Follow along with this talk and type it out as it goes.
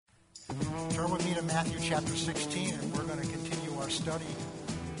Turn with me to Matthew chapter 16, and we're going to continue our study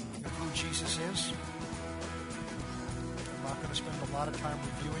of who Jesus is. I'm not going to spend a lot of time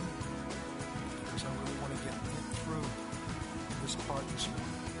reviewing because I really want to get through this part this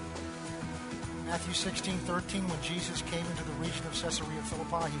morning. Matthew 16:13, when Jesus came into the region of Caesarea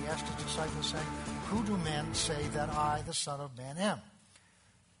Philippi, he asked his disciples, saying, "Who do men say that I, the Son of Man, am?"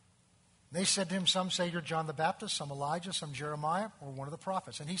 They said to him, "Some say you're John the Baptist, some Elijah, some Jeremiah, or one of the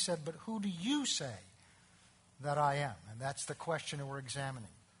prophets." And he said, "But who do you say that I am?" And that's the question that we're examining.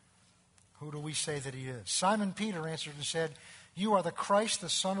 Who do we say that he is? Simon Peter answered and said, "You are the Christ, the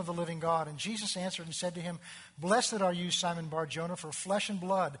Son of the living God." And Jesus answered and said to him, "Blessed are you, Simon Bar-Jonah, for flesh and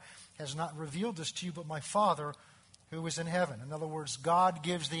blood has not revealed this to you, but my Father who is in heaven." In other words, God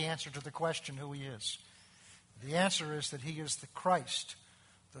gives the answer to the question who he is. The answer is that he is the Christ,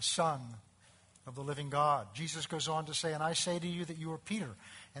 the Son of the living God. Jesus goes on to say, "And I say to you that you are Peter,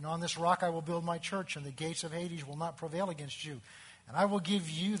 and on this rock I will build my church, and the gates of Hades will not prevail against you. And I will give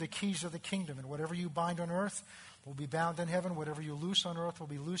you the keys of the kingdom, and whatever you bind on earth will be bound in heaven, whatever you loose on earth will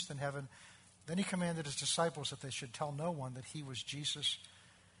be loosed in heaven." Then he commanded his disciples that they should tell no one that he was Jesus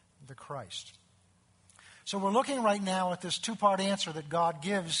the Christ. So we're looking right now at this two-part answer that God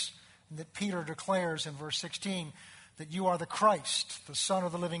gives and that Peter declares in verse 16, that you are the Christ, the Son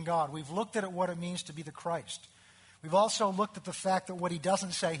of the living God. We've looked at what it means to be the Christ. We've also looked at the fact that what he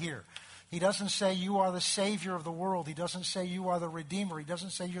doesn't say here. He doesn't say you are the Savior of the world. He doesn't say you are the Redeemer. He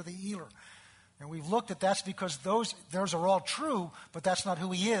doesn't say you're the healer. And we've looked at that's because those are all true, but that's not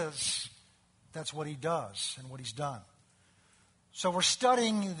who he is. That's what he does and what he's done. So we're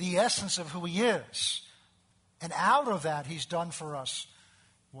studying the essence of who he is. And out of that, he's done for us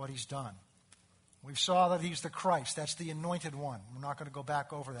what he's done. We saw that he's the Christ. That's the anointed one. We're not going to go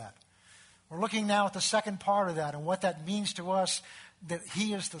back over that. We're looking now at the second part of that and what that means to us, that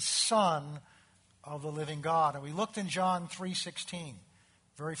he is the Son of the living God. And we looked in John 3:16,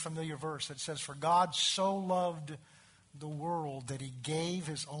 very familiar verse that says, "For God so loved the world that he gave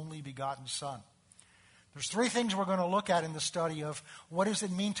his only begotten Son." There's three things we're going to look at in the study of what does it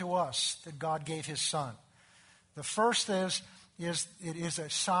mean to us that God gave his Son. The first is it is a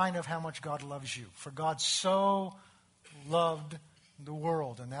sign of how much God loves you. For God so loved the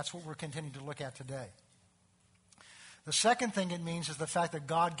world. And that's what we're continuing to look at today. The second thing it means is the fact that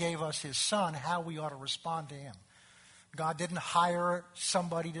God gave us his Son, how we ought to respond to him. God didn't hire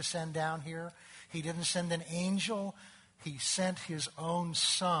somebody to send down here. He didn't send an angel. He sent his own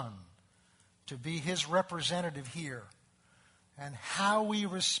Son to be his representative here. And how we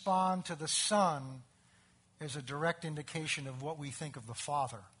respond to the Son is a direct indication of what we think of the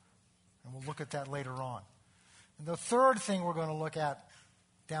Father. And we'll look at that later on. And the third thing we're going to look at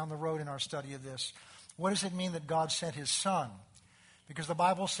down the road in our study of this, what does it mean that God sent his Son? Because the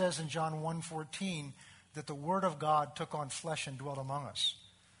Bible says in John 1:14 that the Word of God took on flesh and dwelt among us.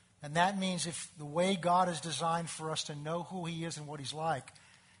 And that means if the way God is designed for us to know who he is and what he's like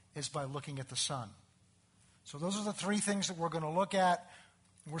is by looking at the Son. So those are the three things that we're going to look at.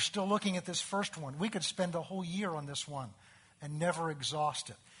 We're still looking at this first one. We could spend a whole year on this one and never exhaust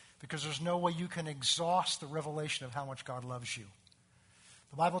it because there's no way you can exhaust the revelation of how much God loves you.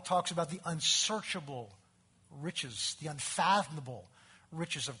 The Bible talks about the unsearchable riches, the unfathomable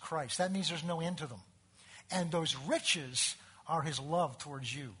riches of Christ. That means there's no end to them. And those riches are his love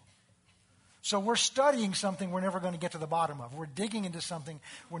towards you. So we're studying something we're never going to get to the bottom of. We're digging into something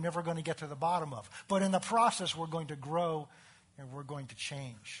we're never going to get to the bottom of. But in the process, we're going to grow and we're going to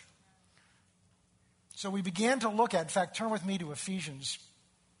change. So we began to look at, in fact, turn with me to Ephesians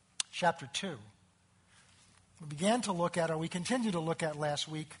chapter 2. We began to look at, or we continued to look at last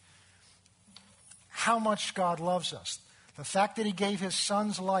week, how much God loves us. The fact that he gave his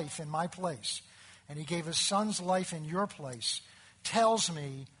Son's life in my place, and he gave his Son's life in your place, tells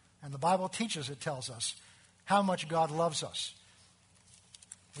me, and the Bible teaches it tells us, how much God loves us.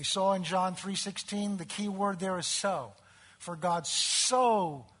 We saw in John 3:16, the key word there is so. For God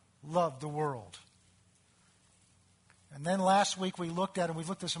so loved the world. And then last week we looked at, and we've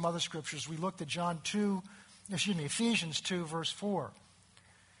looked at some other scriptures, we looked at Ephesians 2, verse 4.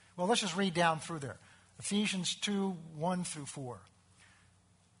 Well, let's just read down through there. Ephesians 2, 1 through 4.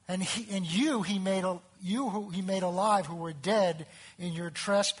 And he made alive who were dead in your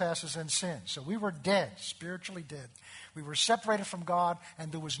trespasses and sins. So we were dead, spiritually dead. We were separated from God,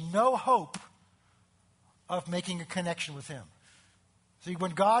 and there was no hope of making a connection with him. See,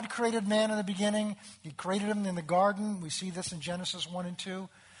 when God created man in the beginning, he created him in the garden. We see this in Genesis 1 and 2.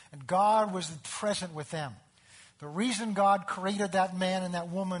 And God was present with them. The reason God created that man and that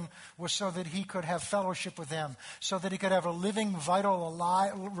woman was so that he could have fellowship with them, so that he could have a living, vital,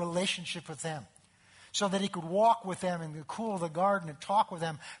 alive relationship with them, so that he could walk with them in the cool of the garden and talk with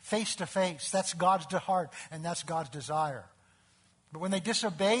them face to face. That's God's heart, and that's God's desire. But when they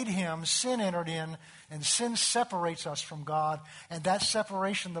disobeyed him, sin entered in, and sin separates us from God. And that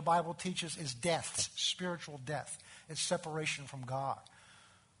separation, the Bible teaches, is death, spiritual death. It's separation from God.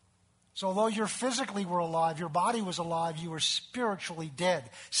 So although you physically were alive, your body was alive, you were spiritually dead,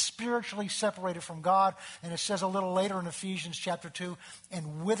 spiritually separated from God. And it says a little later in Ephesians chapter 2,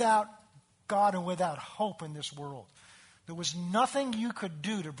 and without God and without hope in this world. There was nothing you could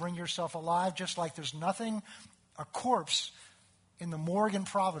do to bring yourself alive, just like there's nothing a corpse in the morgue in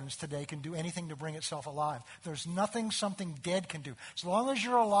Providence today can do anything to bring itself alive. There's nothing something dead can do. As long as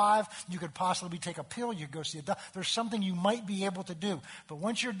you're alive, you could possibly take a pill, you could go see a doctor. There's something you might be able to do. But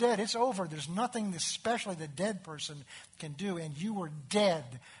once you're dead, it's over. There's nothing especially the dead person can do. And you were dead,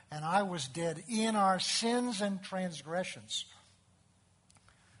 and I was dead in our sins and transgressions.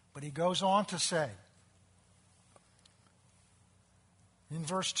 But he goes on to say, in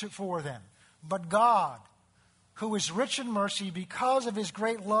verse 4 then, but God, who is rich in mercy because of his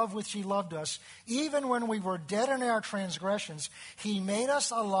great love which he loved us, even when we were dead in our transgressions, he made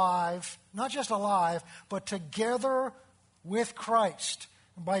us alive, not just alive, but together with Christ.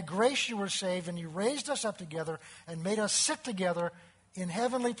 And by grace you were saved, and he raised us up together and made us sit together in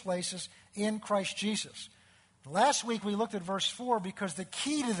heavenly places in Christ Jesus. Last week we looked at verse 4 because the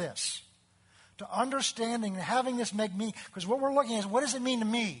key to this, to understanding and having this make me, because what we're looking at is, what does it mean to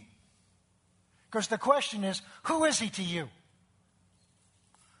me? Because the question is, who is he to you?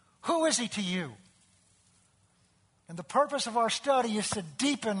 Who is he to you? And the purpose of our study is to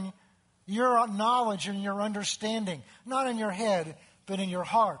deepen your knowledge and your understanding, not in your head, but in your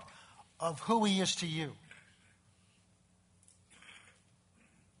heart, of who he is to you.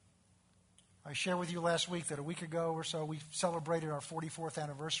 I shared with you last week that a week ago or so we celebrated our 44th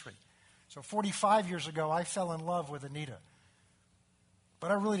anniversary. So 45 years ago, I fell in love with Anita.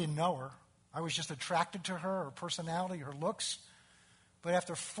 But I really didn't know her. I was just attracted to her personality, her looks. But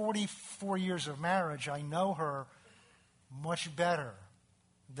after 44 years of marriage, I know her much better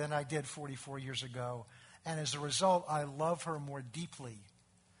than I did 44 years ago. And as a result, I love her more deeply.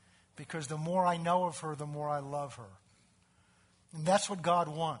 Because the more I know of her, the more I love her. And that's what God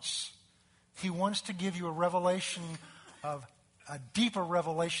wants. He wants to give you a deeper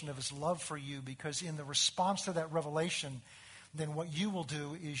revelation of his love for you, because in the response to that revelation, then what you will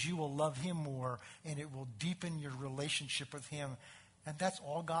do is you will love him more, and it will deepen your relationship with him. And that's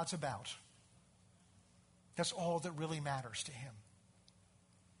all God's about. That's all that really matters to him.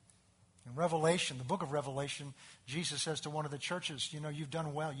 In Revelation, the book of Revelation, Jesus says to one of the churches, you've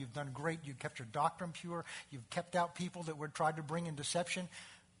done well, you've done great, you've kept your doctrine pure, you've kept out people that were tried to bring in deception,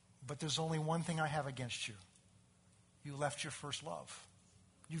 but there's only one thing I have against you. You left your first love.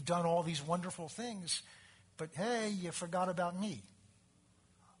 You've done all these wonderful things, but hey, you forgot about me.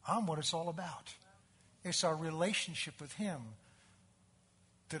 I'm what it's all about. It's our relationship with him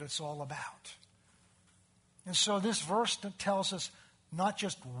that it's all about. And so this verse tells us not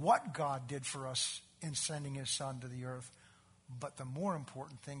just what God did for us in sending his son to the earth, but the more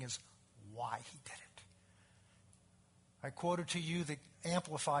important thing is why he did it. I quoted to you the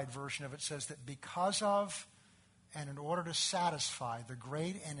amplified version of it. Says that because of and in order to satisfy the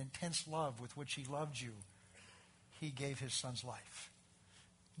great and intense love with which he loved you, he gave his son's life.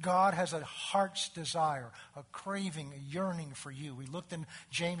 God has a heart's desire, a craving, a yearning for you. We looked in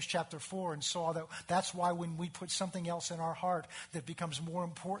James chapter 4 and saw that that's why when we put something else in our heart that becomes more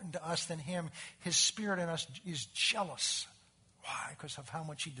important to us than him, his spirit in us is jealous. Why? Because of how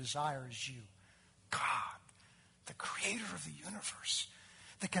much he desires you. God, the creator of the universe,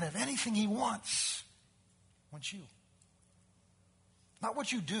 that can have anything he wants you. Not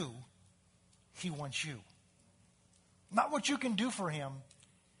what you do, he wants you. Not what you can do for him,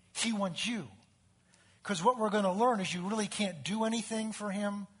 he wants you. Because what we're going to learn is you really can't do anything for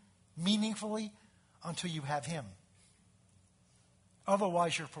him meaningfully until you have him.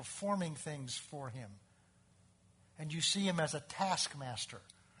 Otherwise, you're performing things for him. And you see him as a taskmaster.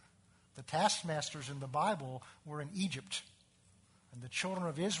 The taskmasters in the Bible were in Egypt. And the children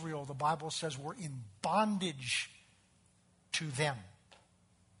of Israel, the Bible says, were in bondage to them.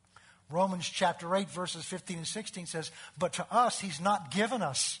 Romans chapter 8, verses 15 and 16 says, but to us, he's not given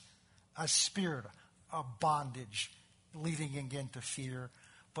us a spirit of bondage, leading again to fear,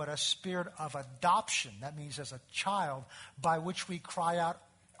 but a spirit of adoption. That means as a child, by which we cry out,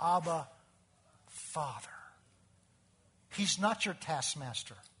 Abba, Father. He's not your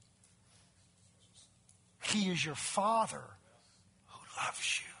taskmaster. He is your Father who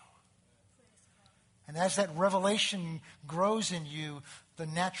loves you. And as that revelation grows in you, the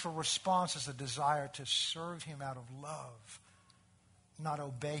natural response is a desire to serve him out of love, not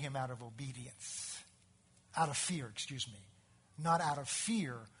obey him out of obedience. Out of fear, Not out of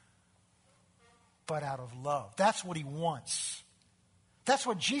fear, but out of love. That's what he wants. That's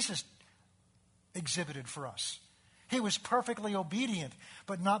what Jesus exhibited for us. He was perfectly obedient,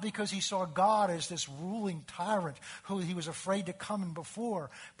 but not because he saw God as this ruling tyrant who he was afraid to come in before,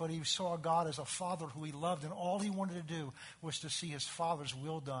 but he saw God as a father who he loved, and all he wanted to do was to see his Father's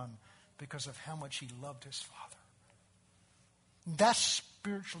will done because of how much he loved his Father. That's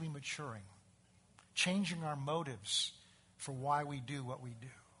spiritually maturing, changing our motives for why we do what we do.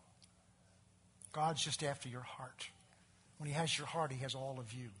 God's just after your heart. When he has your heart, he has all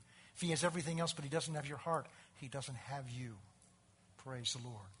of you. If he has everything else but he doesn't have your heart, he doesn't have you. Praise the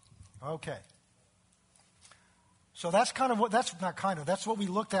Lord. Okay. So that's that's what we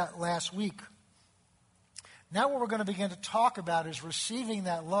looked at last week. Now what we're going to begin to talk about is receiving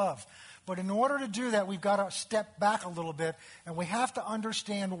that love. But in order to do that, we've got to step back a little bit, and we have to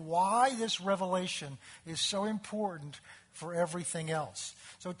understand why this revelation is so important for everything else.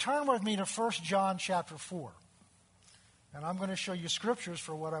 So turn with me to 1 John chapter 4. And I'm going to show you scriptures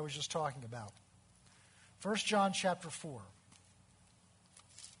for what I was just talking about. 1 John chapter 4.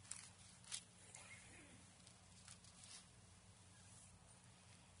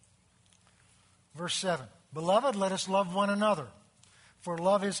 Verse 7. Beloved, let us love one another, for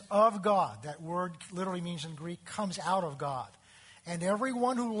love is of God. That word literally means in Greek, comes out of God. And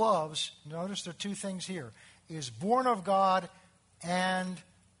everyone who loves, notice there are two things here, is born of God and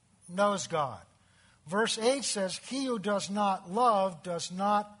knows God. Verse 8 says, he who does not love does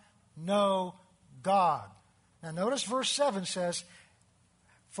not know God. Now notice verse 7 says,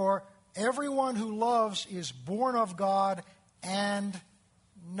 for everyone who loves is born of God and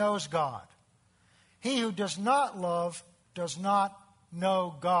knows God. He who does not love does not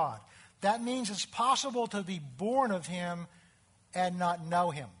know God. That means it's possible to be born of him and not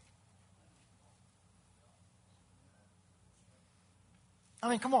know him. I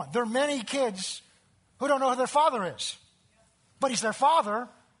mean, come on. There are many kids who don't know who their father is. But he's their father,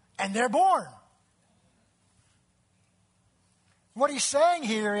 and they're born. What he's saying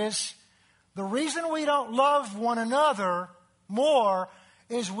here is the reason we don't love one another more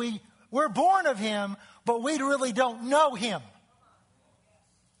is we're born of him, but we really don't know him.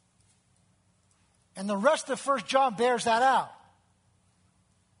 And the rest of 1 John bears that out.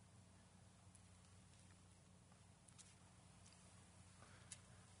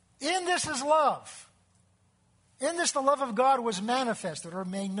 In this is love. In this the love of God was manifested or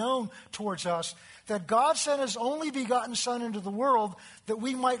made known towards us, that God sent his only begotten Son into the world that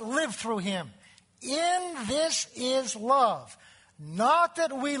we might live through him. In this is love. Not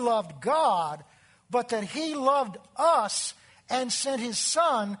that we loved God, but that he loved us and sent his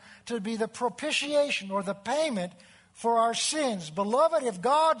Son to be the propitiation or the payment for our sins. Beloved, if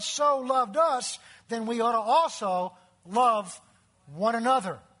God so loved us, then we ought to also love one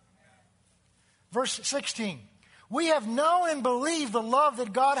another. Verse 16. We have known and believed the love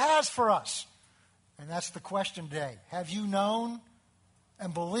that God has for us. And that's the question today. Have you known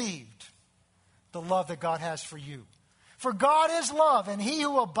and believed the love that God has for you? For God is love, and he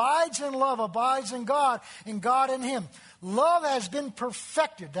who abides in love abides in God, and God in him. Love has been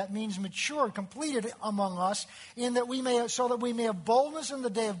perfected, that means matured, completed among us, so that we may have boldness in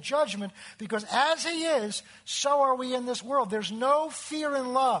the day of judgment, because as he is, so are we in this world. There's no fear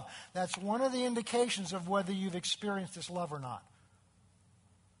in love. That's one of the indications of whether you've experienced this love or not.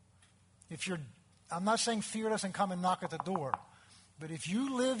 I'm not saying fear doesn't come and knock at the door, but if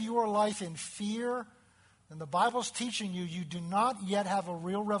you live your life in fear, and the Bible's teaching you do not yet have a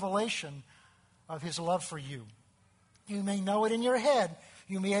real revelation of his love for you. You may know it in your head.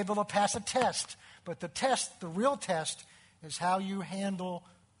 You may be able to pass a test. But the real test, is how you handle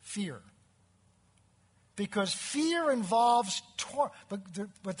fear. Because fear involves,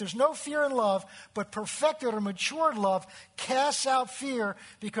 but there's no fear in love, but perfected or matured love casts out fear,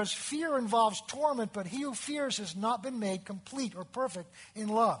 because fear involves torment, but he who fears has not been made complete or perfect in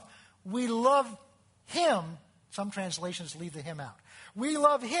love. We love him. Some translations leave the him out. We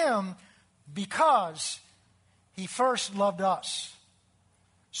love him because he first loved us.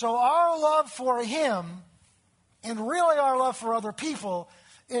 So our love for him, and really our love for other people,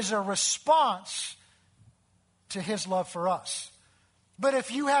 is a response to his love for us. But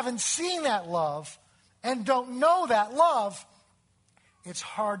if you haven't seen that love and don't know that love, it's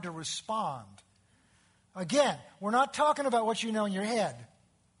hard to respond. Again, we're not talking about what you know in your head.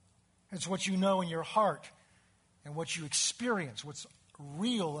 It's what you know in your heart and what you experience, what's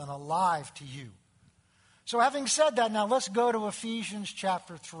real and alive to you. So having said that, now let's go to Ephesians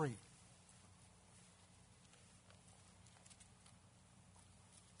chapter 3.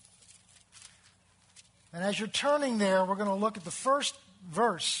 And as you're turning there, we're going to look at the first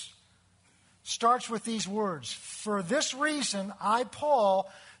verse. Starts with these words. For this reason, I, Paul,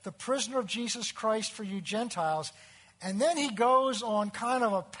 the prisoner of Jesus Christ for you Gentiles. And then he goes on kind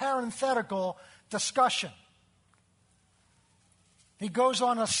of a parenthetical discussion. He goes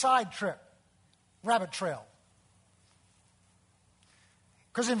on a side trip, rabbit trail.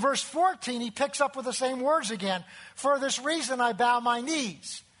 Because in verse 14, he picks up with the same words again. For this reason, I bow my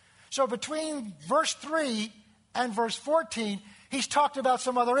knees. So between verse 3 and verse 14, he's talked about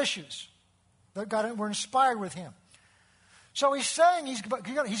some other issues that were inspired with him. So he's saying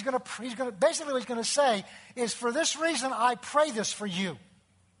basically what he's going to say is, for this reason I pray this for you.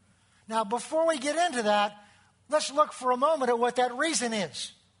 Now, before we get into that, let's look for a moment at what that reason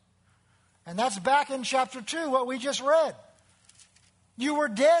is. And that's back in chapter 2, what we just read. You were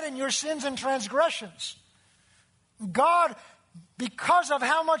dead in your sins and transgressions. God, because of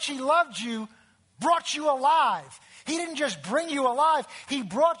how much he loved you, brought you alive. He didn't just bring you alive. He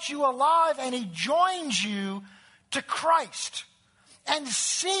brought you alive and he joined you to Christ and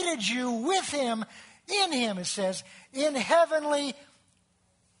seated you with him, in him, it says, in heavenly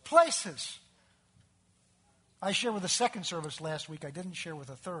places. I shared with the second service last week. I didn't share with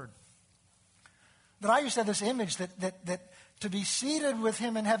the third. But I used to have this image that to be seated with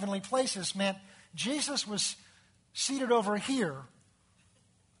him in heavenly places meant Jesus was seated over here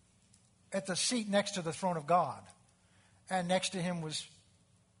at the seat next to the throne of God. And next to him was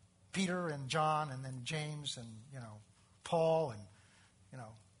Peter and John and then James and, Paul and,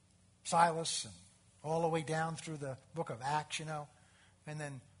 Silas and all the way down through the book of Acts, And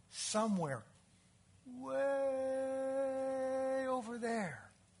then somewhere way over there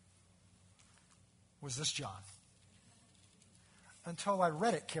was this John. Until I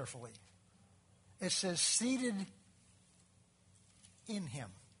read it carefully. It says, seated in him.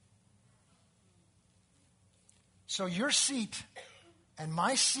 So your seat and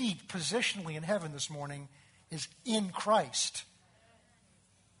my seat positionally in heaven this morning is in Christ,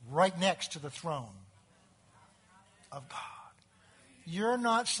 right next to the throne of God. You're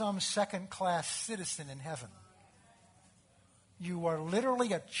not some second-class citizen in heaven. You are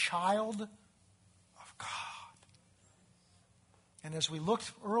literally a child of God. And as we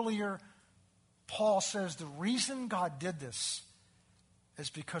looked earlier, Paul says the reason God did this is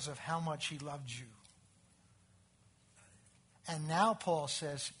because of how much he loved you. And now Paul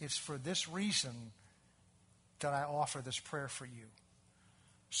says, it's for this reason that I offer this prayer for you.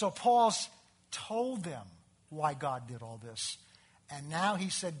 So Paul's told them why God did all this. And now he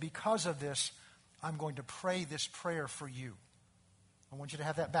said, because of this, I'm going to pray this prayer for you. I want you to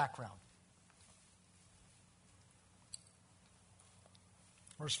have that background.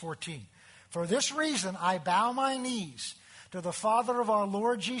 Verse 14. For this reason, I bow my knees to the Father of our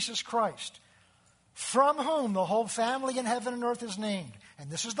Lord Jesus Christ, from whom the whole family in heaven and earth is named. And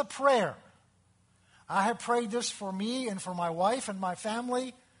this is the prayer. I have prayed this for me and for my wife and my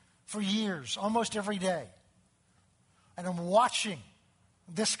family for years, almost every day. And I'm watching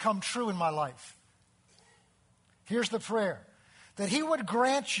this come true in my life. Here's the prayer. That he would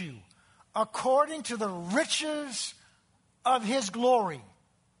grant you, according to the riches of his glory,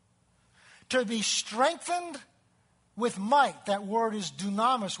 to be strengthened with might. That word is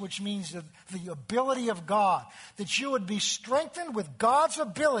dunamis, which means the ability of God. That you would be strengthened with God's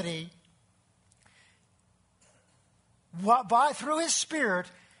ability through his Spirit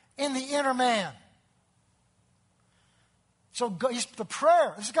in the inner man. So the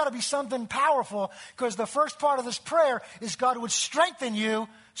prayer, this has got to be something powerful, because the first part of this prayer is God would strengthen you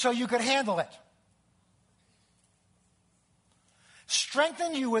so you could handle it.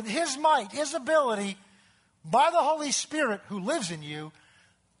 Strengthen you with his might, his ability, by the Holy Spirit who lives in you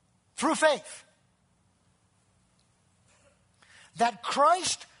through faith. That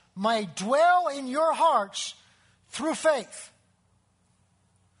Christ may dwell in your hearts through faith.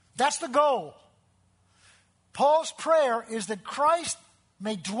 That's the goal. Paul's prayer is that Christ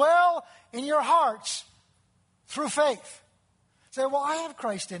may dwell in your hearts through faith. Say, well, I have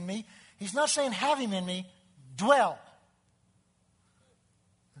Christ in me. He's not saying have him in me. Dwell.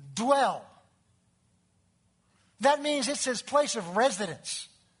 Dwell. That means it's his place of residence.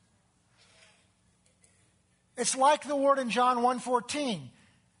 It's like the word in John 1:14.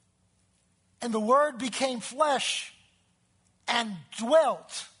 And the Word became flesh and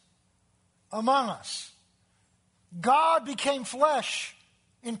dwelt among us. God became flesh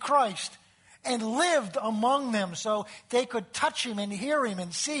in Christ and lived among them so they could touch him and hear him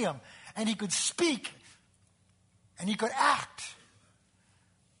and see him, and he could speak and he could act.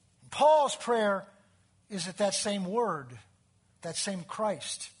 Paul's prayer is that that same word, that same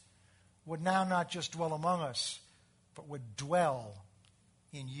Christ, would now not just dwell among us, but would dwell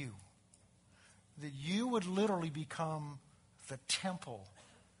in you. That you would literally become the temple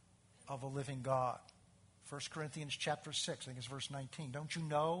of a living God. 1 Corinthians chapter 6, I think it's verse 19. Don't you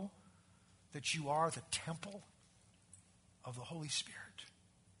know that you are the temple of the Holy Spirit?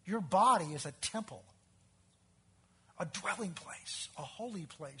 Your body is a temple, a dwelling place, a holy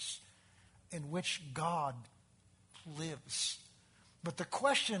place in which God lives. But the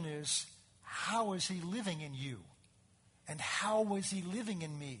question is, how is he living in you? And how is he living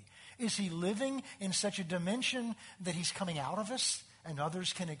in me? Is he living in such a dimension that he's coming out of us and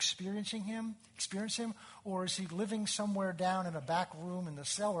others can experience him? Or is he living somewhere down in a back room in the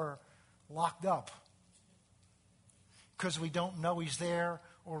cellar, locked up? Because we don't know he's there,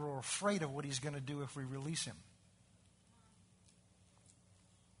 or we're afraid of what he's going to do if we release him.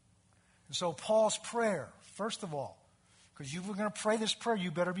 And so Paul's prayer, first of all, because you were going to pray this prayer,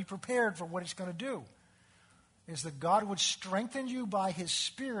 you better be prepared for what it's going to do, is that God would strengthen you by his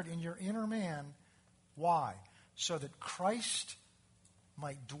Spirit in your inner man. Why? So that Christ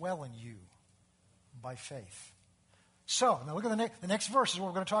might dwell in you by faith. So, now look at the next verse is what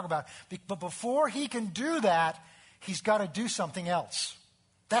we're going to talk about. But before he can do that, he's got to do something else.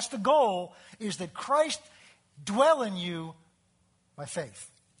 That's the goal, is that Christ dwell in you by faith.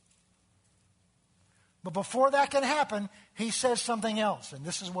 But before that can happen, he says something else. And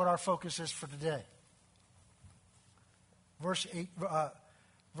this is what our focus is for today. Verse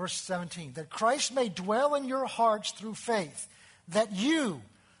 17. That Christ may dwell in your hearts through faith. That you,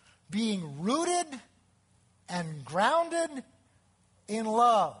 being rooted and grounded in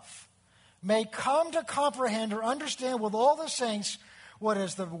love, may come to comprehend or understand with all the saints what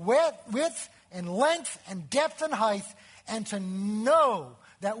is the width and length and depth and height, and to know,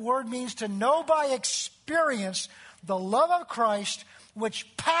 that word means to know by experience, the love of Christ, which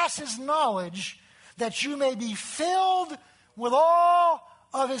passes knowledge, that you may be filled with all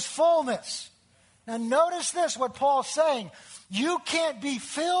of his fullness. Now notice this, what Paul's saying. You can't be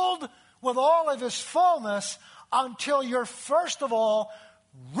filled with all of his fullness until you're first of all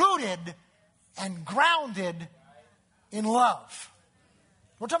rooted and grounded in love.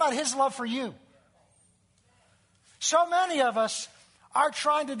 We're talking about his love for you. So many of us are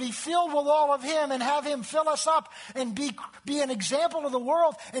trying to be filled with all of him and have him fill us up and be an example to the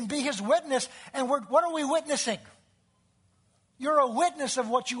world and be his witness. And what are we witnessing? You're a witness of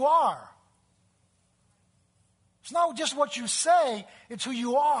what you are. It's not just what you say, it's who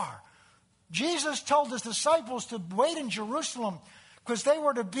you are. Jesus told his disciples to wait in Jerusalem because they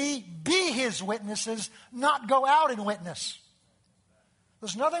were to be his witnesses, not go out and witness.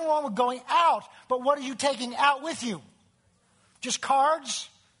 There's nothing wrong with going out, but what are you taking out with you? Just cards?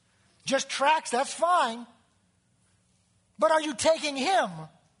 Just tracts? That's fine. But are you taking him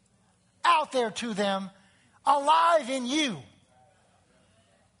out there to them, alive in you?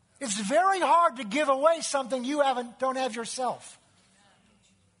 It's very hard to give away something you don't have yourself.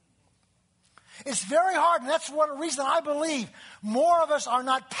 It's very hard, and that's one reason I believe more of us are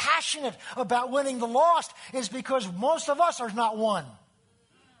not passionate about winning the lost, is because most of us are not won.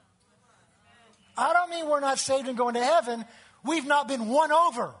 I don't mean we're not saved and going to heaven. We've not been won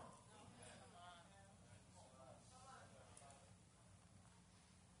over.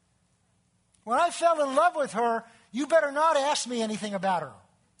 When I fell in love with her, you better not ask me anything about her.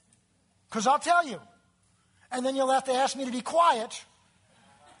 Because I'll tell you. And then you'll have to ask me to be quiet.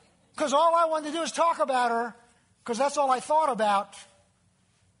 Because all I wanted to do is talk about her. Because that's all I thought about.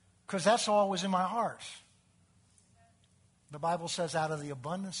 Because that's all was in my heart. The Bible says out of the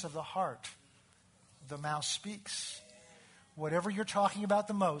abundance of the heart, the mouth speaks. Whatever you're talking about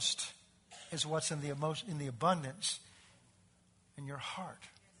the most is what's in the abundance in your heart.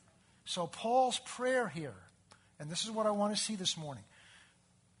 So Paul's prayer here, and this is what I want to see this morning.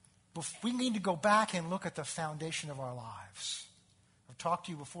 We need to go back and look at the foundation of our lives. I've talked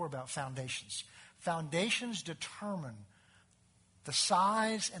to you before about foundations. Foundations determine the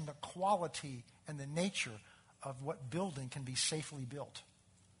size and the quality and the nature of what building can be safely built.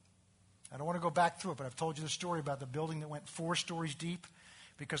 I don't want to go back through it, but I've told you the story about the building that went 4 stories deep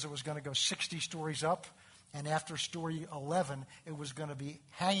because it was going to go 60 stories up. And after story 11, it was going to be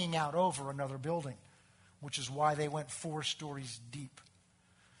hanging out over another building, which is why they went 4 stories deep.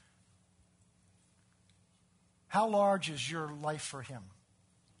 How large is your life for him?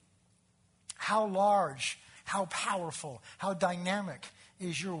 How How powerful, how dynamic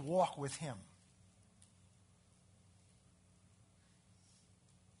is your walk with him?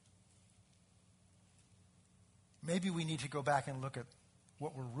 Maybe we need to go back and look at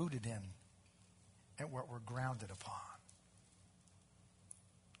what we're rooted in and what we're grounded upon.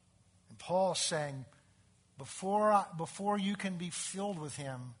 And Paul's saying, before you can be filled with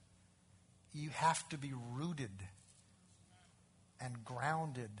him, you have to be rooted and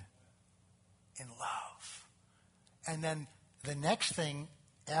grounded in love. And then the next thing,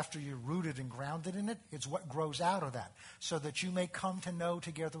 after you're rooted and grounded in it, it's what grows out of that, so that you may come to know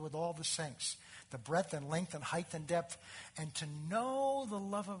together with all the saints the breadth and length and height and depth, and to know the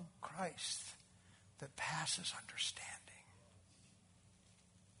love of Christ that passes understanding.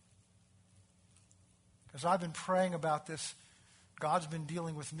 As I've been praying about this, God's been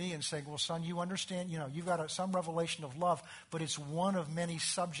dealing with me and saying, well, son, you understand, you've got some revelation of love, but it's one of many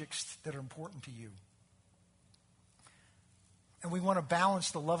subjects that are important to you. And we want to balance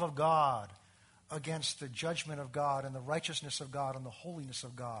the love of God against the judgment of God and the righteousness of God and the holiness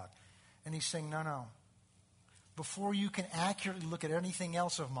of God. And he's saying, no. Before you can accurately look at anything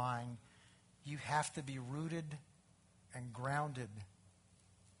else of mine, you have to be rooted and grounded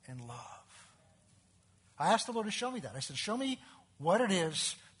in love. I asked the Lord to show me that. I said, show me what it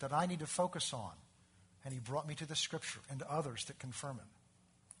is that I need to focus on. And he brought me to the scripture and to others that confirm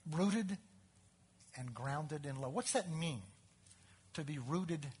it. Rooted and grounded in love. What's that mean? To be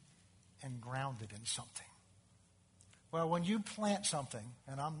rooted and grounded in something. Well, when you plant something,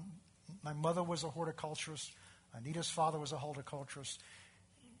 and my mother was a horticulturist, Anita's father was a horticulturist,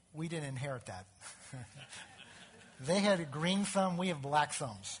 we didn't inherit that. They had a green thumb, we have black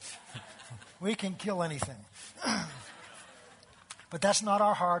thumbs. We can kill anything. But that's not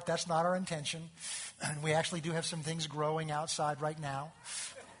our heart, that's not our intention. And we actually do have some things growing outside right now,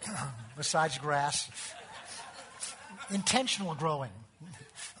 besides grass. Intentional growing.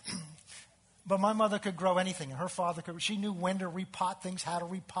 But my mother could grow anything, and her father could. She knew when to repot things, how to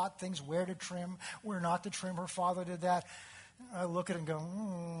repot things, where to trim, where not to trim. Her father did that. I look at it and go,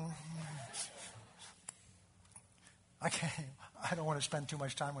 I don't want to spend too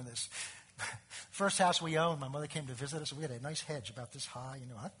much time on this. First house we owned, my mother came to visit us. We had a nice hedge about this high.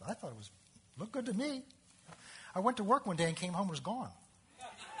 I thought it looked good to me. I went to work one day and came home, it was gone.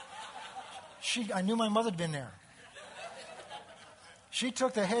 I knew my mother had been there. She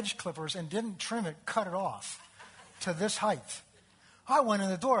took the hedge clippers and didn't trim it, cut it off to this height. I went in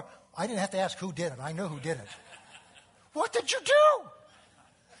the door. I didn't have to ask who did it. I know who did it. What did you do?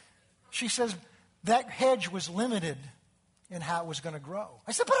 She says, that hedge was limited in how it was going to grow.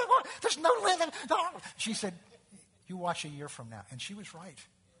 I said, but there's no limit. No. She said, you watch a year from now. And she was right.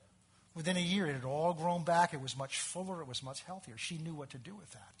 Within a year, it had all grown back. It was much fuller. It was much healthier. She knew what to do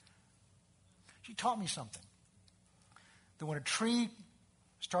with that. She taught me something. That when a tree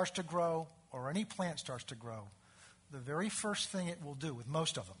starts to grow, or any plant starts to grow, the very first thing it will do, with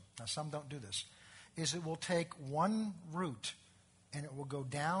most of them, now some don't do this, is it will take one root and it will go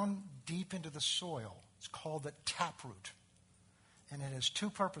down deep into the soil. It's called the taproot. And it has two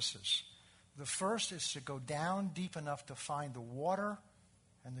purposes. The first is to go down deep enough to find the water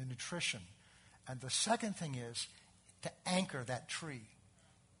and the nutrition. And the second thing is to anchor that tree.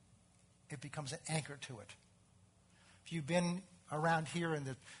 It becomes an anchor to it. If you've been around here in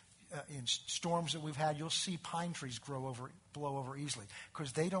storms that we've had, you'll see pine trees blow over easily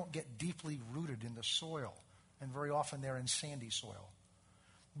because they don't get deeply rooted in the soil, and very often they're in sandy soil.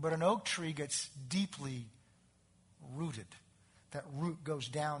 But an oak tree gets deeply rooted. That root goes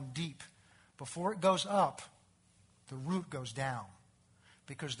down deep. Before it goes up, the root goes down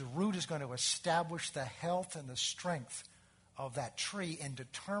because the root is going to establish the health and the strength of that tree and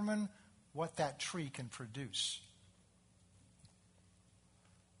determine what that tree can produce.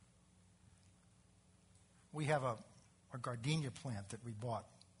 We have a gardenia plant that we bought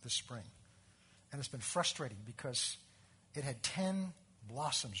this spring. And it's been frustrating because it had 10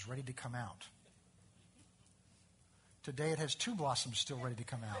 blossoms ready to come out. Today it has 2 blossoms still ready to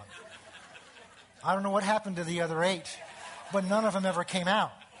come out. I don't know what happened to the other 8, but none of them ever came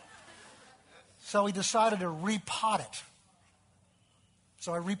out. So we decided to repot it.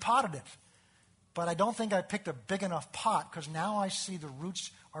 So I repotted it. But I don't think I picked a big enough pot because now I see the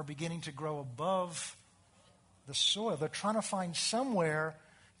roots are beginning to grow above the soil. They're trying to find somewhere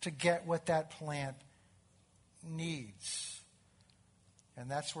to get what that plant needs. And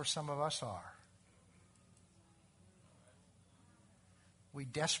that's where some of us are. We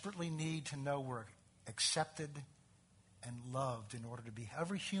desperately need to know we're accepted and loved in order to be.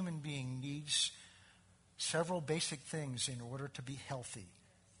 Every human being needs several basic things in order to be healthy.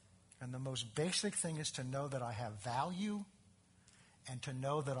 And the most basic thing is to know that I have value and to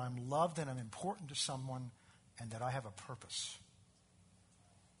know that I'm loved and I'm important to someone and that I have a purpose.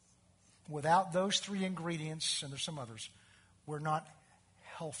 Without those three ingredients, and there's some others, we're not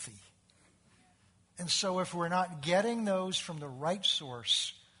healthy. And so if we're not getting those from the right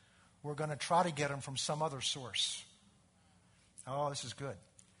source, we're going to try to get them from some other source. Oh, this is good.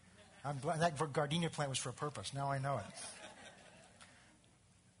 I'm glad that gardenia plant was for a purpose. Now I know it.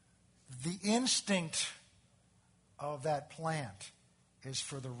 The instinct of that plant is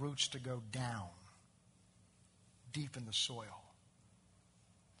for the roots to go down, deep in the soil.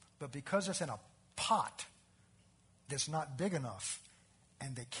 But because it's in a pot that's not big enough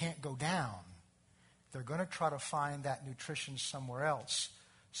and they can't go down, they're going to try to find that nutrition somewhere else.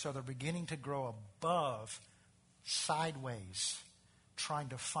 So they're beginning to grow above, sideways, trying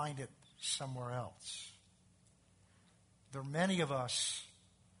to find it somewhere else. There are many of us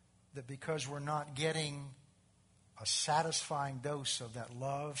that because we're not getting a satisfying dose of that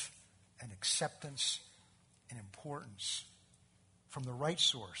love and acceptance and importance from the right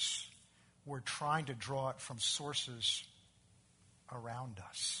source, we're trying to draw it from sources around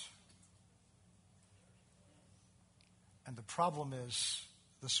us. And the problem is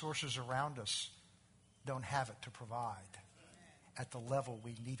the sources around us don't have it to provide at the level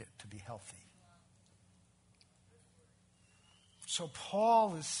we need it to be healthy. So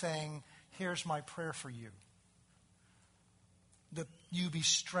Paul is saying, here's my prayer for you. That you be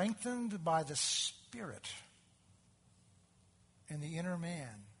strengthened by the Spirit in the inner man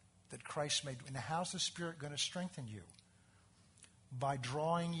that Christ made. And how's the Spirit going to strengthen you? By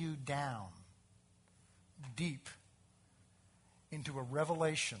drawing you down deep into a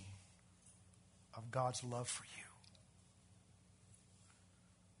revelation of God's love for you.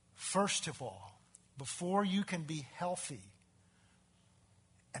 First of all, before you can be healthy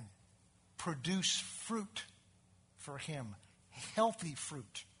and produce fruit for Him, healthy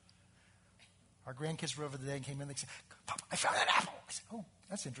fruit. Our grandkids were over the day and came in and they said, Papa, I found an apple. I said, oh,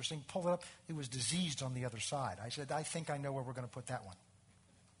 that's interesting. Pulled it up. It was diseased on the other side. I said, I think I know where we're going to put that one.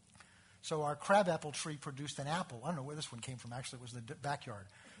 So our crabapple tree produced an apple. I don't know where this one came from. Actually, it was the backyard.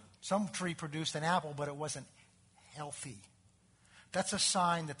 Some tree produced an apple, but it wasn't healthy. That's a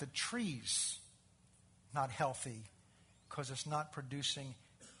sign that the tree's not healthy because it's not producing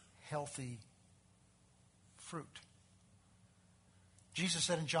healthy fruit. Jesus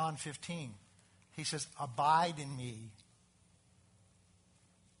said in John 15, He says, abide in me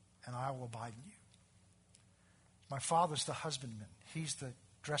and I will abide in you. My Father's the husbandman. He's the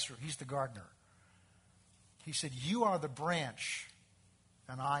dresser. He's the gardener. He said, you are the branch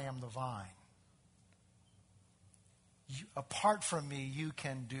and I am the vine. Apart from me, you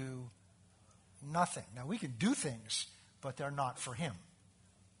can do nothing. Now, we can do things, but they're not for Him.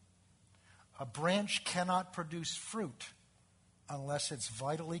 A branch cannot produce fruit unless it's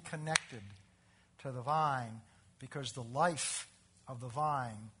vitally connected to the vine, because the life of the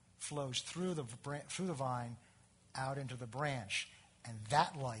vine flows through the vine out into the branch, and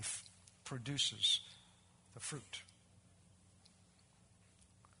that life produces the fruit.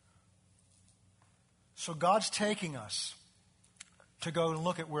 So God's taking us to go and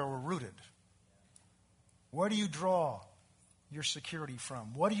look at where we're rooted. Where do you draw your security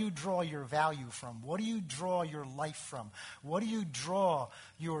from? What do you draw your value from? What do you draw your life from? What do you draw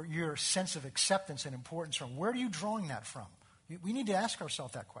your sense of acceptance and importance from? Where are you drawing that from? We need to ask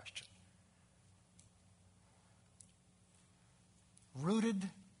ourselves that question. Rooted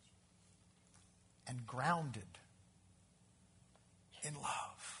and grounded in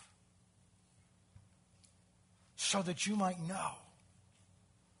love. So that you might know,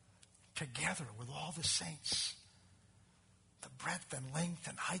 together with all the saints, the breadth and length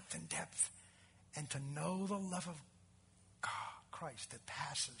and height and depth, and to know the love of God, Christ, that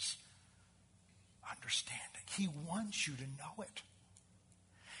passes understanding. He wants you to know it.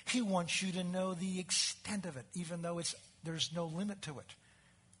 He wants you to know the extent of it, even though there's no limit to it.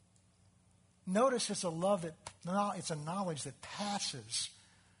 Notice it's a love it's a knowledge that passes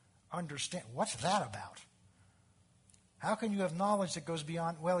understanding. What's that about? How can you have knowledge that goes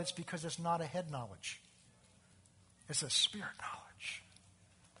beyond? Well, it's because it's not a head knowledge. It's a spirit knowledge.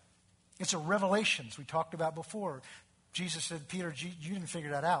 It's a revelation, as we talked about before. Jesus said, Peter, you didn't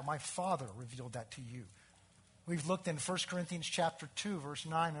figure that out. My Father revealed that to you. We've looked in 1 Corinthians chapter 2, verse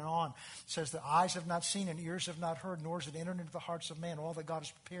 9 and on. It says that eyes have not seen and ears have not heard, nor has it entered into the hearts of man all that God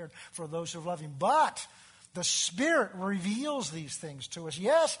has prepared for those who love Him. But The Spirit reveals these things to us.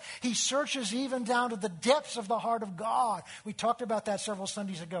 Yes, He searches even down to the depths of the heart of God. We talked about that several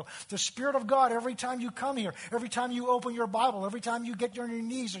Sundays ago. The Spirit of God, every time you come here, every time you open your Bible, every time you get on your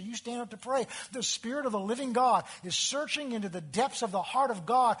knees or you stand up to pray, the Spirit of the living God is searching into the depths of the heart of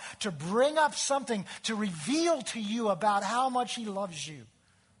God to bring up something to reveal to you about how much He loves you.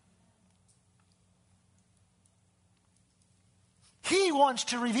 He wants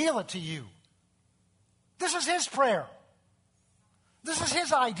to reveal it to you. This is His prayer. This is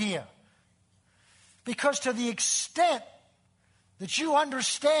His idea. Because to the extent that you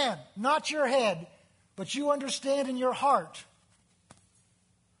understand, not your head, but you understand in your heart,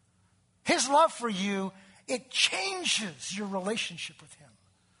 His love for you, it changes your relationship with Him.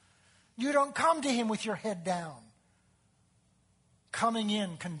 You don't come to Him with your head down, coming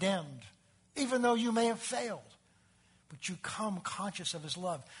in condemned, even though you may have failed. But you come conscious of His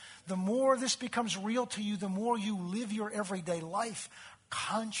love. The more this becomes real to you, the more you live your everyday life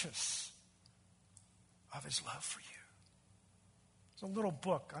conscious of His love for you. It's a little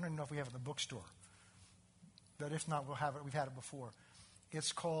book. I don't even know if we have it in the bookstore. But if not, we'll have it. We've had it before.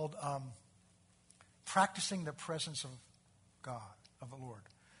 It's called Practicing the Presence of God, of the Lord,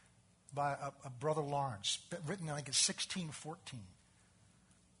 by a Brother Lawrence, written I think in 1614.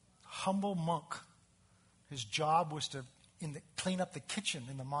 Humble monk. His job was to clean up the kitchen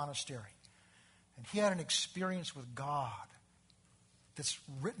in the monastery. And he had an experience with God that's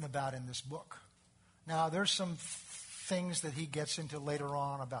written about in this book. Now, there's some things that he gets into later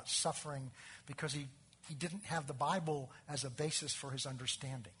on about suffering because he didn't have the Bible as a basis for his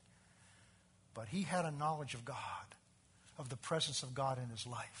understanding. But he had a knowledge of God, of the presence of God in his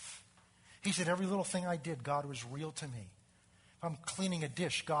life. He said, every little thing I did, God was real to me. If I'm cleaning a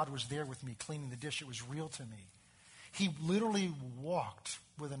dish, God was there with me cleaning the dish. It was real to me. He literally walked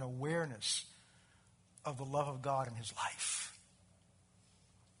with an awareness of the love of God in his life,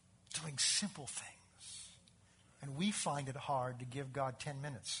 doing simple things. And we find it hard to give God 10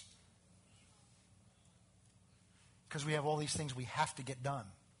 minutes because we have all these things we have to get done.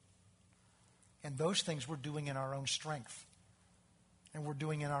 And those things we're doing in our own strength, and we're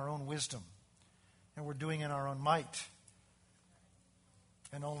doing in our own wisdom, and we're doing in our own might.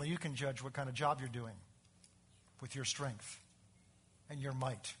 And only you can judge what kind of job you're doing with your strength and your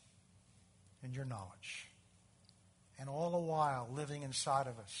might and your knowledge. And all the while, living inside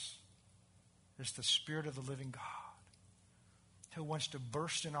of us is the Spirit of the living God who wants to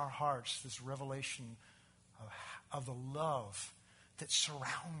burst in our hearts this revelation of the love that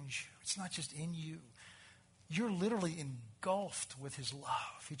surrounds you. It's not just in you. You're literally engulfed with His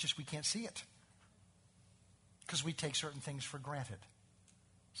love. It's just we can't see it because we take certain things for granted.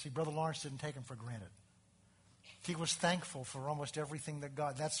 See, Brother Lawrence didn't take them for granted. He was thankful for almost everything that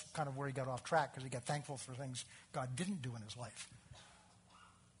God, that's kind of where he got off track because he got thankful for things God didn't do in his life.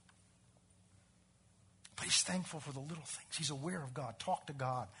 But he's thankful for the little things. He's aware of God. Talk to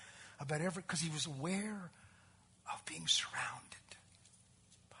God about because he was aware of being surrounded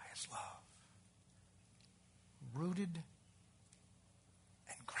by His love. Rooted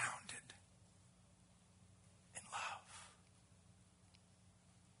and grounded in love.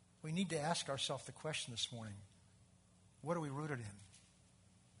 We need to ask ourselves the question this morning, what are we rooted in?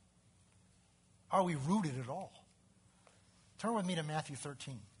 Are we rooted at all? Turn with me to Matthew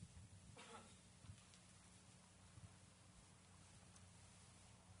 13.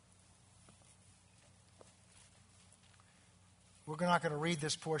 We're not going to read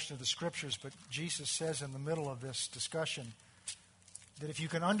this portion of the Scriptures, but Jesus says in the middle of this discussion that if you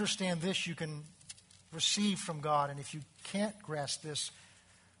can understand this, you can receive from God. And if you can't grasp this,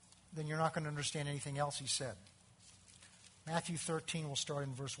 then you're not going to understand anything else He said. Matthew 13, we'll start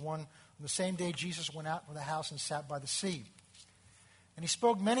in verse 1. On the same day, Jesus went out from the house and sat by the sea. And He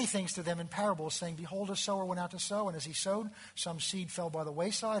spoke many things to them in parables, saying, Behold, a sower went out to sow, and as he sowed, some seed fell by the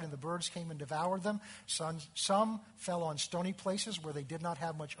wayside, and the birds came and devoured them. Some fell on stony places where they did not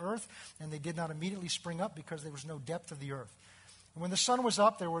have much earth, and they did not immediately spring up because there was no depth of the earth. And when the sun was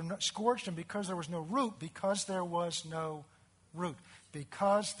up, they were scorched, and because there was no root, because there was no root,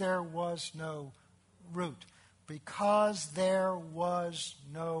 because there was no root, because there was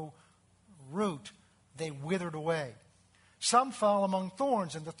no root, they withered away. Some fell among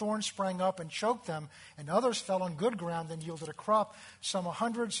thorns, and the thorns sprang up and choked them, and others fell on good ground and yielded a crop, some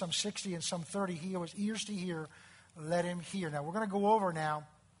 100, some 60, and some 30. He who has ears to hear, let him hear. Now, we're going to go over now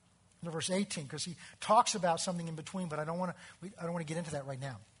to verse 18, because he talks about something in between, but I don't want to get into that right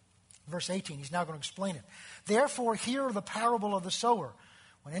now. Verse 18, he's now going to explain it. Therefore, hear the parable of the sower.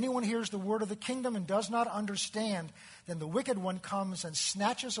 When anyone hears the word of the kingdom and does not understand, then the wicked one comes and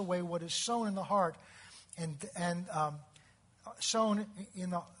snatches away what is sown in the heart. and sown in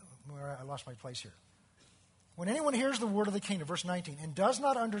the... Where I lost my place here. When anyone hears the word of the kingdom, verse 19, and does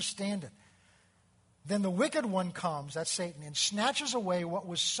not understand it, then the wicked one comes, that's Satan, and snatches away what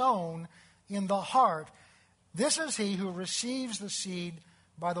was sown in the heart. This is he who receives the seed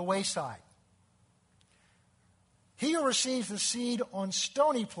by the wayside. He who receives the seed on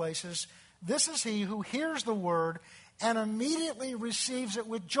stony places, this is he who hears the word and immediately receives it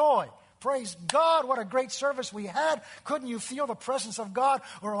with joy. Praise God, what a great service we had. Couldn't you feel the presence of God?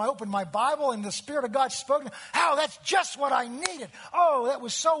 Or I opened my Bible and the Spirit of God spoke. How, that's just what I needed. Oh, that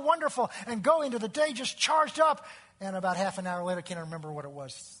was so wonderful. And go into the day just charged up. And about half an hour later, I can't remember what it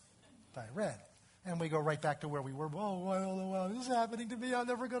was I read. And we go right back to where we were. Oh, this is happening to me. I'm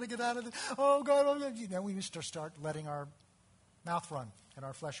never going to get out of this. Oh, God. Oh, God. You know, we used to start letting our mouth run and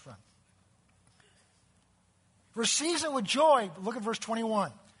our flesh run. Receives it with joy. Look at verse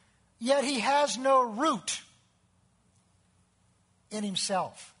 21. Yet he has no root in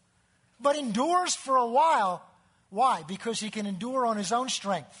himself, but endures for a while. Why? Because he can endure on his own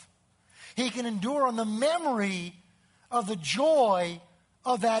strength. He can endure on the memory of the joy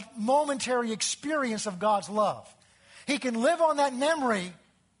of that momentary experience of God's love. He can live on that memory,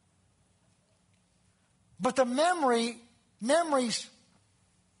 but the memories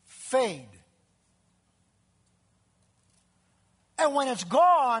fade. And when it's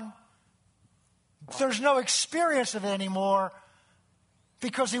gone, there's no experience of it anymore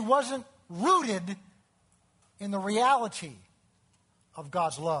because he wasn't rooted in the reality of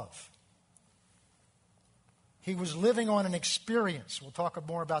God's love. He was living on an experience. We'll talk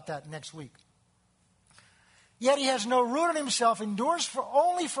more about that next week. Yet he has no root in himself, endures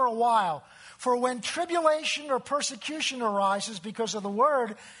only for a while. For when tribulation or persecution arises because of the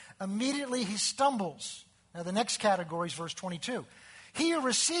word, immediately he stumbles. Now the next category is verse 22. He who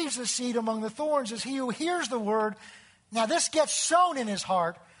receives the seed among the thorns is he who hears the word. Now this gets sown in his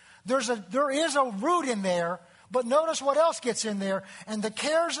heart. There is a root in there, but notice what else gets in there. And the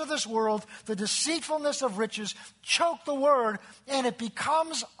cares of this world, the deceitfulness of riches, choke the word, and it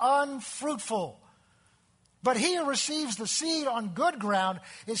becomes unfruitful. But he who receives the seed on good ground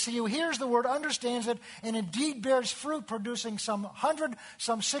is he who hears the word, understands it, and indeed bears fruit, producing some 100,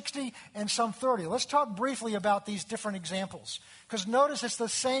 some 60, and some 30. Let's talk briefly about these different examples. Because notice it's the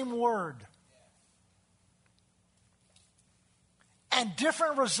same word. And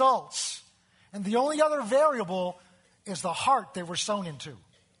different results. And the only other variable is the heart they were sown into.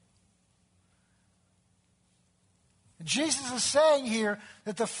 Jesus is saying here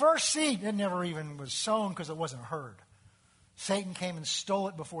that the first seed, it never even was sown because it wasn't heard. Satan came and stole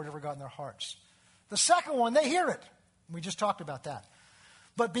it before it ever got in their hearts. The second one, they hear it. We just talked about that.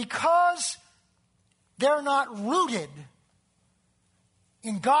 But because they're not rooted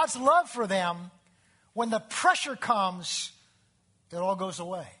in God's love for them, when the pressure comes, it all goes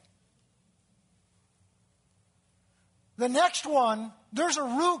away. The next one, there's a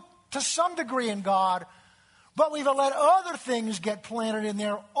root to some degree in God, but we've let other things get planted in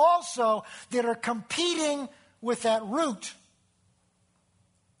there also that are competing with that root.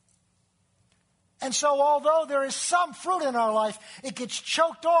 And so although there is some fruit in our life, it gets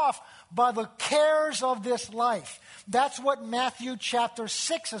choked off by the cares of this life. That's what Matthew chapter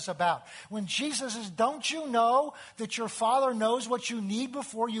 6 is about. When Jesus says, don't you know that your Father knows what you need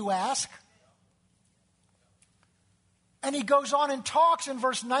before you ask? And he goes on and talks in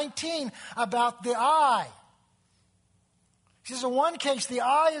verse 19 about the eye. He says, in one case, the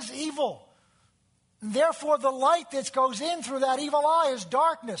eye is evil. And therefore, the light that goes in through that evil eye is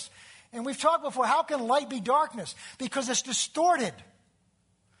darkness. And we've talked before, how can light be darkness? Because it's distorted.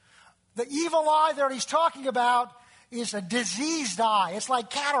 The evil eye that he's talking about is a diseased eye. It's like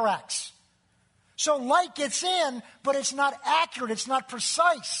cataracts. So light gets in, but it's not accurate. It's not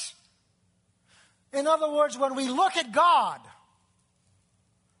precise. In other words, when we look at God,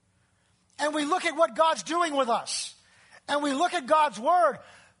 and we look at what God's doing with us, and we look at God's word,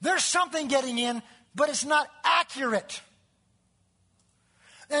 there's something getting in, but it's not accurate.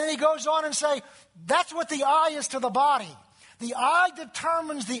 And then he goes on and say, that's what the eye is to the body. The eye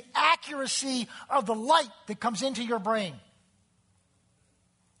determines the accuracy of the light that comes into your brain.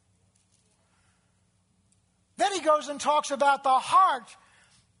 Then he goes and talks about the heart,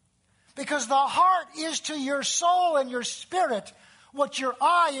 because the heart is to your soul and your spirit what your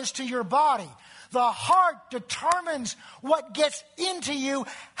eye is to your body. The heart determines what gets into you,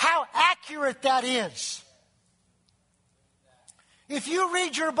 how accurate that is. If you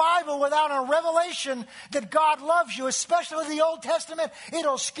read your Bible without a revelation that God loves you, especially the Old Testament,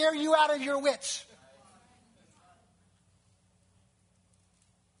 it'll scare you out of your wits.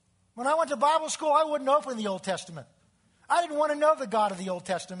 When I went to Bible school, I wouldn't open the Old Testament. I didn't want to know the God of the Old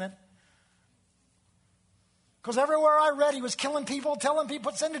Testament. Because everywhere I read, he was killing people, telling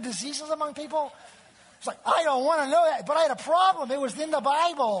people, sending diseases among people. It's like, I don't want to know that. But I had a problem. It was in the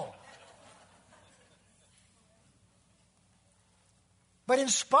Bible. But in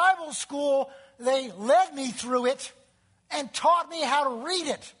Bible school, they led me through it and taught me how to read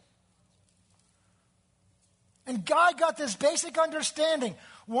it. And God got this basic understanding.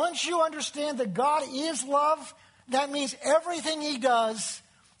 Once you understand that God is love, that means everything he does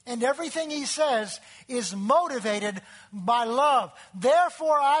and everything he says is motivated by love.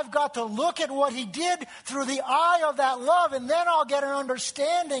 Therefore, I've got to look at what he did through the eye of that love, and then I'll get an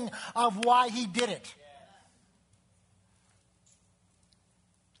understanding of why he did it.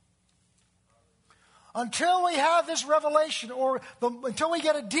 Until we have this revelation, until we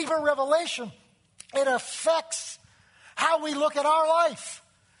get a deeper revelation, it affects how we look at our life.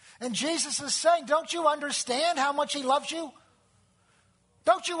 And Jesus is saying, don't you understand how much he loves you?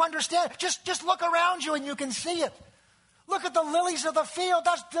 Don't you understand? Just look around you and you can see it. Look at the lilies of the field.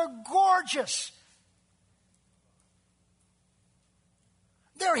 They're gorgeous.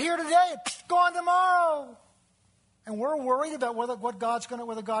 They're here today, gone tomorrow. And we're worried about whether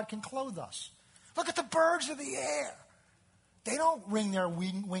God can clothe us. Look at the birds of the air. They don't wring their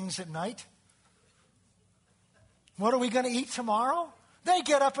wings at night. What are we going to eat tomorrow? They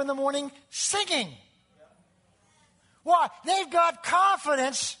get up in the morning singing. Why? They've got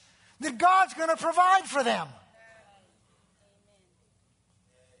confidence that God's going to provide for them.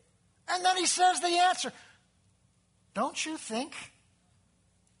 And then he says the answer. Don't you think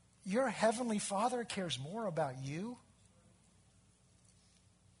your heavenly Father cares more about you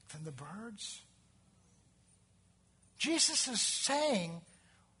than the birds? Jesus is saying,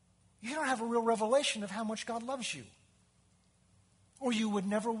 you don't have a real revelation of how much God loves you, or you would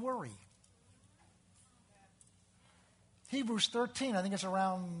never worry. Hebrews 13, I think it's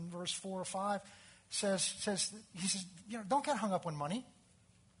around verse 4 or 5, he says, don't get hung up on money.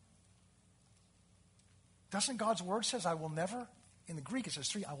 Doesn't God's word says, I will never, in the Greek it says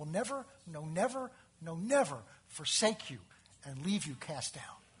 3, I will never, never forsake you and leave you cast down.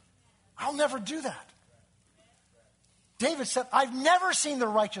 I'll never do that. David said, I've never seen the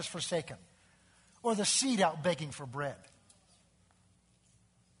righteous forsaken or the seed out begging for bread.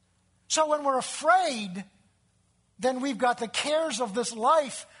 So when we're afraid, then we've got the cares of this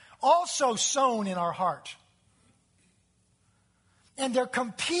life also sown in our heart. And they're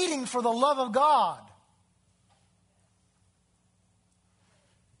competing for the love of God.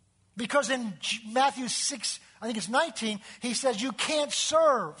 Because in Matthew 6, I think it's 19, he says you can't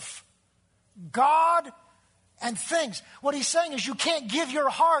serve God and things. What he's saying is you can't give your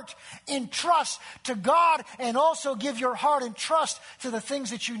heart in trust to God and also give your heart in trust to the things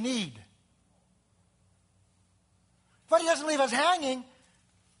that you need. But he doesn't leave us hanging,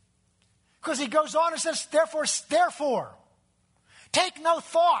 because he goes on and says, therefore, take no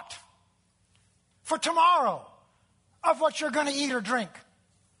thought for tomorrow of what you're going to eat or drink.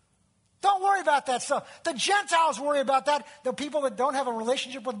 Don't worry about that stuff. The Gentiles worry about that. The people that don't have a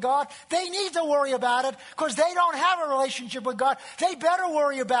relationship with God, they need to worry about it because they don't have a relationship with God. They better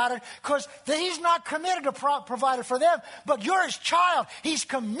worry about it because he's not committed to provide it for them. But you're his child. He's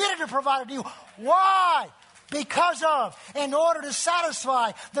committed to provide it to you. Why? Because of, in order to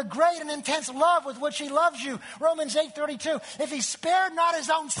satisfy the great and intense love with which he loves you. Romans 8:32. If he spared not his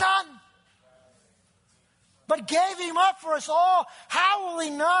own son, but gave him up for us all, how will he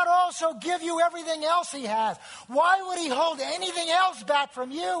not also give you everything else he has? Why would he hold anything else back from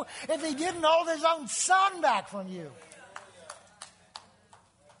you if he didn't hold his own son back from you?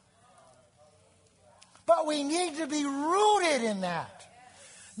 But we need to be rooted in that.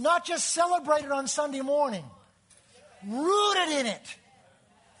 Not just celebrated on Sunday morning. Rooted in it.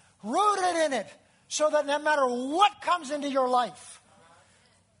 Rooted in it. So that no matter what comes into your life,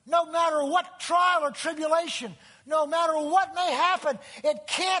 no matter what trial or tribulation, no matter what may happen, it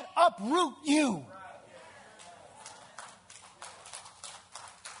can't uproot you.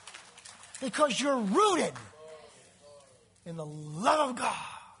 Because you're rooted in the love of God.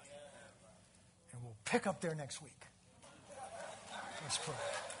 And we'll pick up there next week. Let's pray.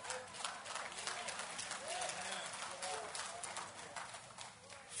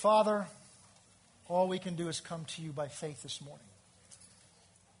 Father, all we can do is come to you by faith this morning.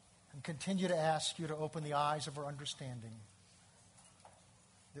 And continue to ask you to open the eyes of our understanding,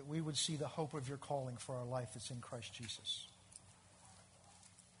 that we would see the hope of your calling for our life that's in Christ Jesus.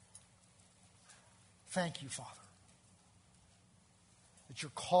 Thank you, Father, that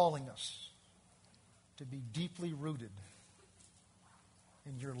you're calling us to be deeply rooted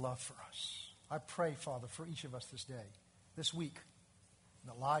in your love for us. I pray, Father, for each of us this day, this week,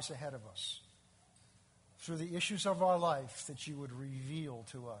 that lies ahead of us. Through the issues of our life, that you would reveal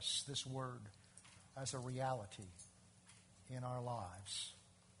to us this word as a reality in our lives.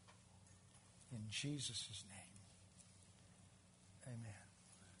 In Jesus' name.